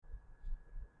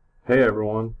Hey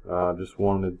everyone, just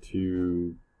wanted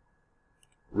to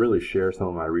really share some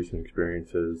of my recent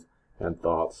experiences and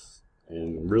thoughts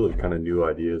and really kind of new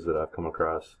ideas that I've come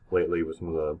across lately with some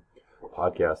of the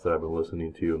podcasts that I've been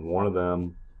listening to. And one of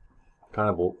them, kind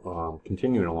of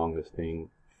continuing along this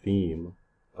theme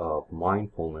of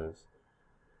mindfulness,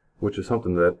 which is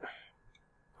something that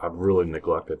I've really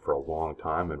neglected for a long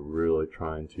time and really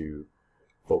trying to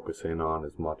focus in on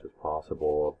as much as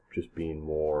possible of just being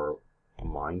more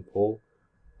mindful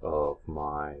of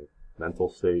my mental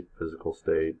state, physical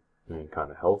state, and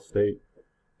kind of health state,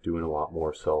 doing a lot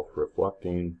more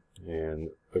self-reflecting.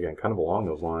 And again, kind of along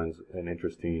those lines, an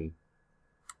interesting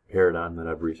paradigm that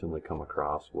I've recently come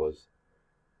across was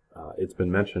it's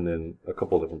been mentioned in a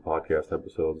couple of different podcast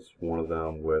episodes, one of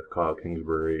them with Kyle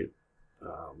Kingsbury,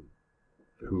 um,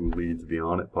 who leads the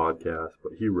On It podcast,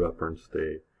 but he referenced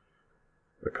a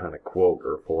kind of quote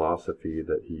or philosophy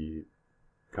that he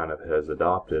kind of has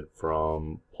adopted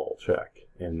from Paul Chek,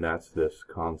 and that's this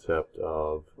concept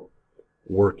of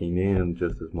working in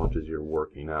just as much as you're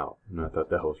working out. And I thought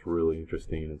that was really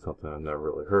interesting and something I've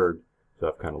never really heard, so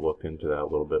I've kind of looked into that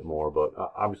a little bit more. But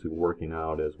obviously working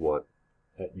out is what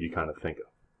you kind of think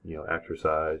of,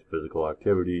 exercise, physical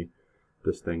activity,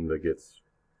 this thing that gets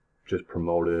just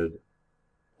promoted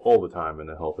all the time in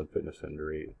the health and fitness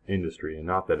industry. And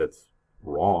not that it's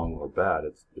wrong or bad,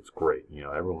 it's great.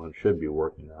 Everyone should be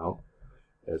working out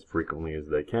as frequently as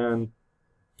they can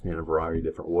in a variety of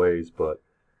different ways. But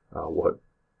what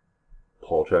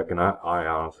Paul Chek, and I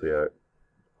honestly,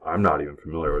 I'm not even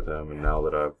familiar with him, and now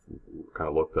that I've kind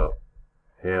of looked up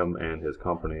him and his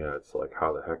company, it's like,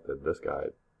 how the heck did this guy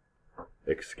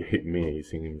escape me? He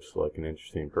seems like an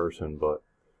interesting person, but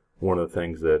one of the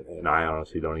things that, and I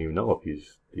honestly don't even know if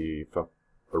he's the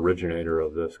originator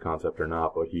of this concept or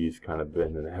not, but he's kind of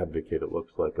been an advocate, it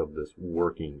looks like, of this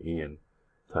working in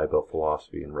type of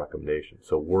philosophy and recommendation.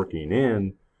 So working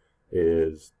in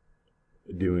is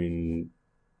doing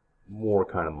more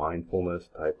kind of mindfulness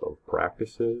type of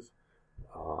practices,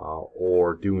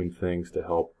 or doing things to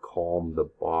help calm the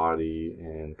body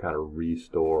and kind of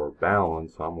restore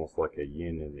balance, almost like a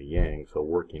yin and a yang. So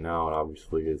working out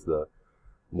obviously is the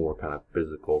more kind of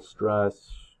physical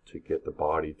stress to get the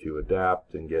body to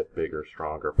adapt and get bigger,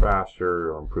 stronger,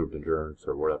 faster, or improved endurance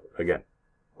or whatever. Again,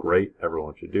 great,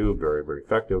 everyone should do, very, very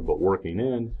effective, but working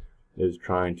in is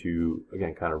trying to,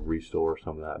 again, kind of restore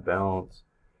some of that balance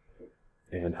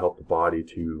and help the body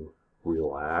to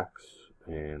relax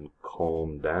and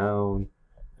calm down,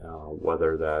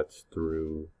 whether that's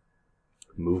through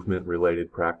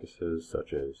movement-related practices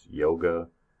such as yoga,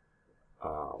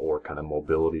 or kind of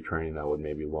mobility training, I would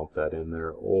maybe lump that in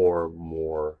there, or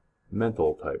more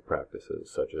mental type practices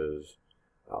such as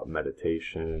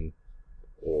meditation,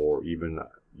 or even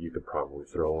you could probably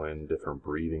throw in different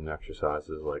breathing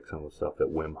exercises like some of the stuff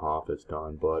that Wim Hof has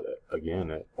done. But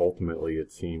again, ultimately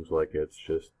it seems like it's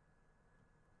just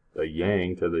a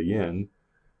yang to the yin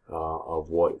of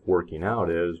what working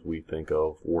out is. We think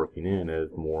of working in as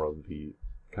more of the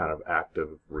kind of active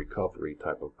recovery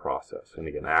type of process. And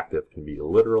again, active can be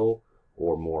literal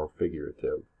or more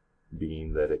figurative,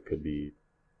 being that it could be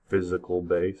physical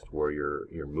based, where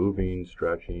you're moving,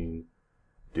 stretching,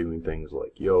 doing things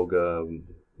like yoga,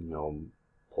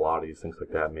 Pilates, things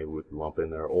like that. Maybe we could lump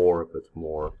in there. Or if it's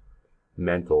more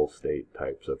mental state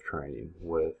types of training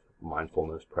with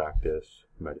mindfulness practice,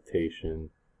 meditation,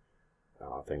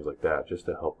 things like that, just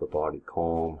to help the body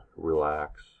calm,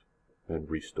 relax, and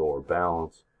restore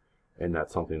balance. And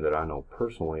that's something that I know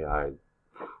personally I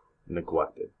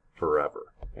neglected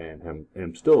forever, and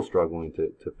am still struggling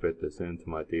to fit this into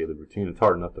my daily routine. It's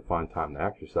hard enough to find time to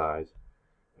exercise,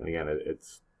 and again,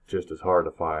 it's just as hard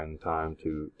to find time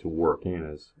to work in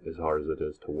as hard as it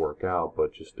is to work out.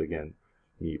 But just again,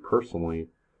 me personally,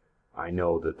 I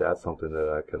know that that's something that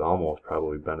I could almost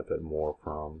probably benefit more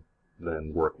from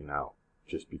than working out,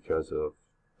 just because of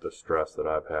the stress that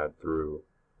I've had through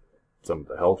some of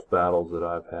the health battles that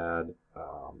I've had,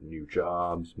 new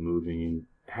jobs, moving,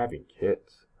 having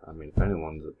kids. I mean, if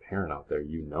anyone's a parent out there,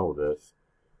 you know this.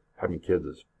 Having kids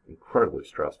is incredibly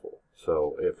stressful.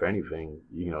 So if anything,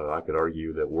 I could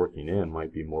argue that working in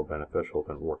might be more beneficial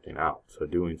than working out. So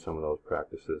doing some of those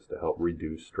practices to help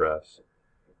reduce stress,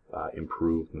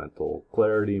 improve mental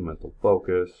clarity, mental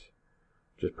focus,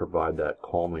 just provide that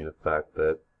calming effect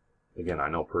that, again, I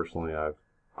know personally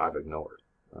I've ignored.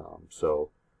 So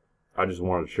I just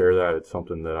wanted to share that. It's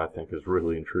something that I think is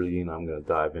really intriguing. I'm going to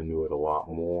dive into it a lot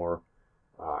more.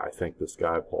 I think this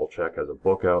guy, Paul Chek, has a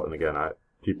book out. And again,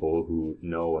 people who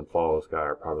know and follow this guy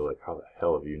are probably like, how the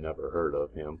hell have you never heard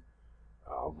of him?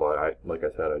 But like I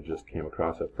said, I just came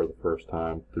across it for the first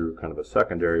time through kind of a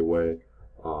secondary way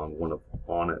one of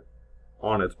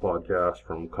on its podcast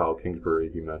from Kyle Kingsbury.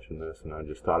 He mentioned this, and I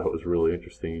just thought it was really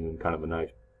interesting and kind of a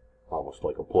nice, almost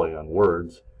like a play on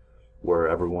words, where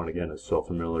everyone again is so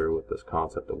familiar with this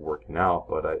concept of working out,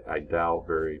 but I doubt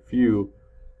very few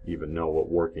even know what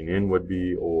working in would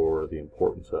be or the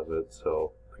importance of it.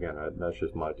 So again, that's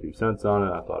just my 2 cents on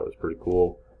it. I thought it was pretty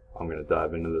cool. I'm going to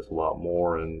dive into this a lot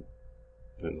more, and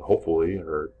hopefully,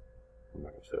 or I'm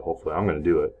not going to say hopefully, I'm going to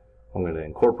do it. I'm going to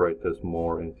incorporate this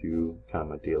more into kind of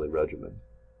my daily regimen.